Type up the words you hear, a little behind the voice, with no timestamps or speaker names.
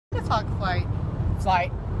o'clock flight.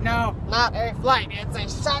 Flight? No, not a flight. It's a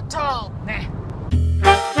shuttle. Nah.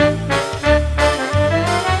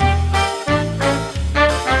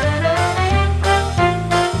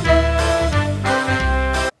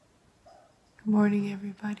 Good morning,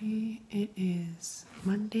 everybody. It is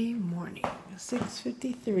Monday morning,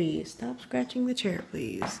 6:53. Stop scratching the chair,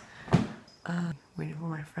 please. Waiting for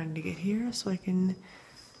my friend to get here so I can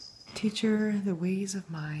teach her the ways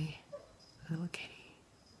of my little kitty.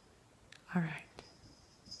 All right.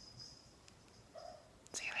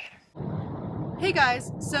 See you later. Hey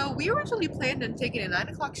guys, so we originally planned on taking a 9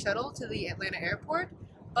 o'clock shuttle to the Atlanta airport,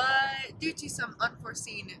 but due to some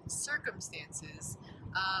unforeseen circumstances,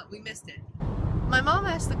 we missed it. My mom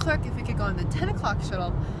asked the clerk if we could go on the 10 o'clock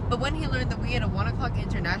shuttle, but when he learned that we had a 1 o'clock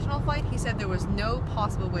international flight, he said there was no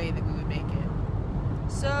possible way that we would make it.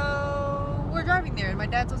 So we're driving there in my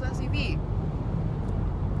dad's old SUV.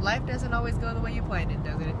 Life doesn't always go the way you planned it,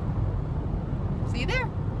 does it? See you there.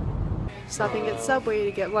 Stopping at Subway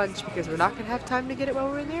to get lunch because we're not going to have time to get it while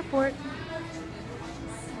we're in the airport.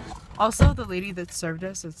 Also, the lady that served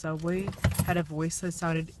us at Subway had a voice that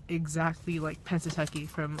sounded exactly like Pennsatucky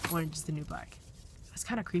from Orange is the New Black. It was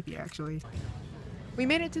kind of creepy, actually. We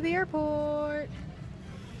made it to the airport!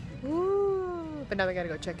 Woo! But now we gotta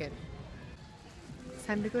go check in. It's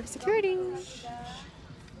time to go to security!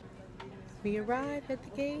 We arrived at the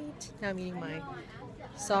gate. Now I'm eating my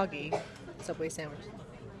soggy Subway sandwich.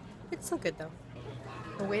 It's so good though.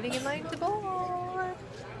 We're waiting in line to board!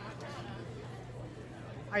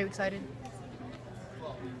 Are you excited?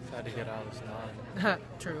 Tried to get out of this line.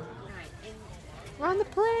 True. We're on the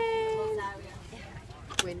plane!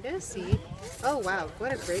 Window seat. Oh wow,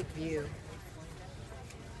 what a great view.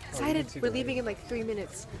 Excited! We're leaving in like 3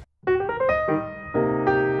 minutes.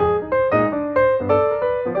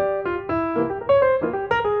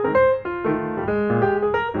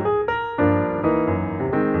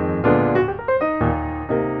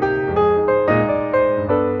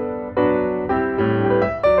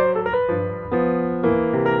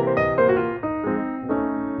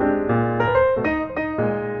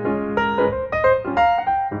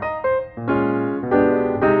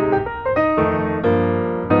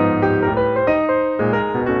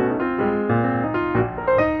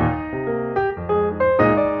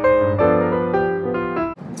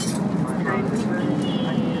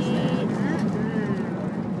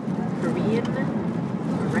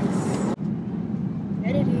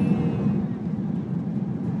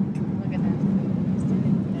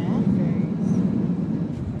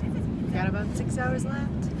 Got about 6 hours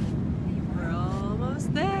left. We're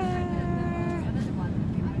almost there.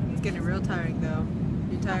 It's getting real tiring though.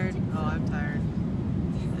 You tired? Oh, I'm tired.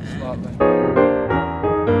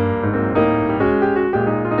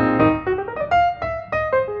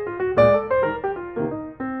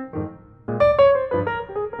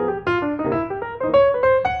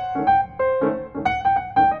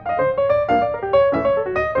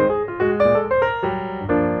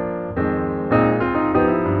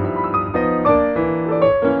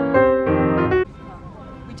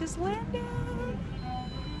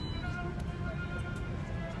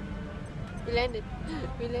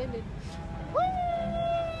 We landed. Woo!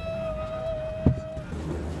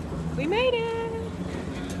 We made it!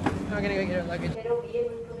 Now we're gonna go get our luggage.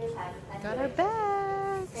 Got our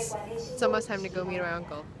bags! It's almost time to go meet our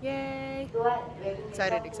uncle. Yay!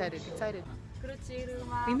 Excited, excited, excited.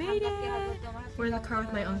 We made it! We're in the car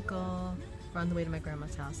with my uncle. We're on the way to my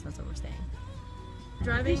grandma's house. That's where we're staying.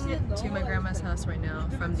 Driving to my grandma's house right now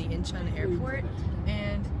from the Incheon airport,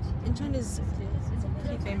 and Incheon is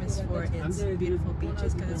pretty famous for its beautiful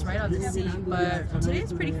beaches because it's right on the sea, but today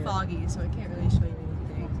it's pretty foggy, so I can't really show you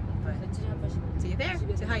anything. But see you there.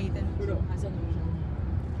 Say hi, Ethan.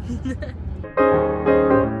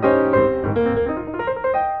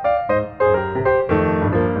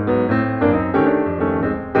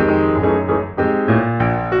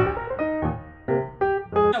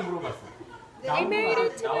 We made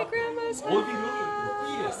it to my grandma's house.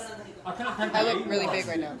 I look really big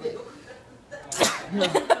right now.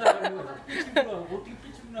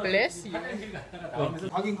 Bless you.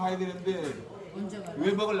 가긴 가야 되는데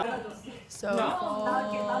외박을 So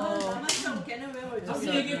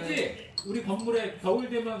얘기했지? 우리 건물에 겨울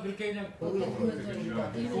되면 그렇게 그냥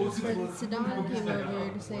Sedona came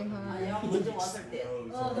over to say hi. 먼저 왔을 때.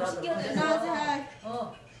 신기하다.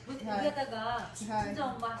 여기다가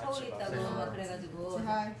친정 엄마 서울에 있다고 막 그래가지고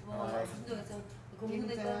친정에서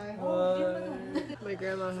My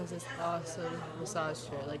grandma has this awesome massage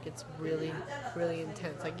chair. Like it's really, really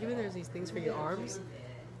intense. Like even there's these things for your arms.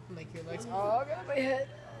 And, like your legs. Oh, I got my head.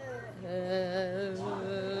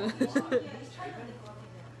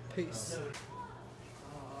 Peace.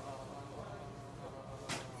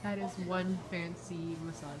 That is one fancy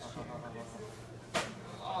massage chair.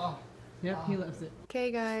 Yep, he loves it.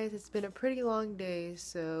 Okay guys, it's been a pretty long day,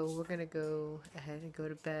 so we're gonna go ahead and go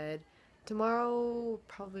to bed. Tomorrow,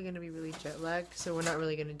 probably gonna be really jet lagged, so we're not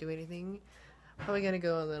really gonna do anything. Probably gonna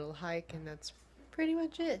go on a little hike, and that's pretty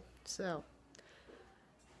much it. So,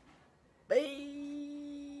 bye!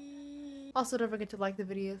 Also, don't forget to like the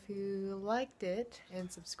video if you liked it, and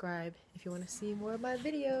subscribe if you want to see more of my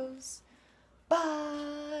videos.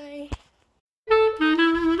 Bye!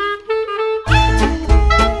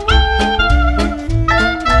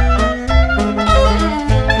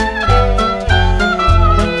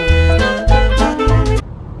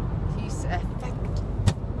 Peace effect.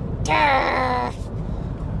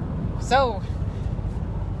 So,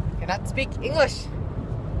 cannot speak English.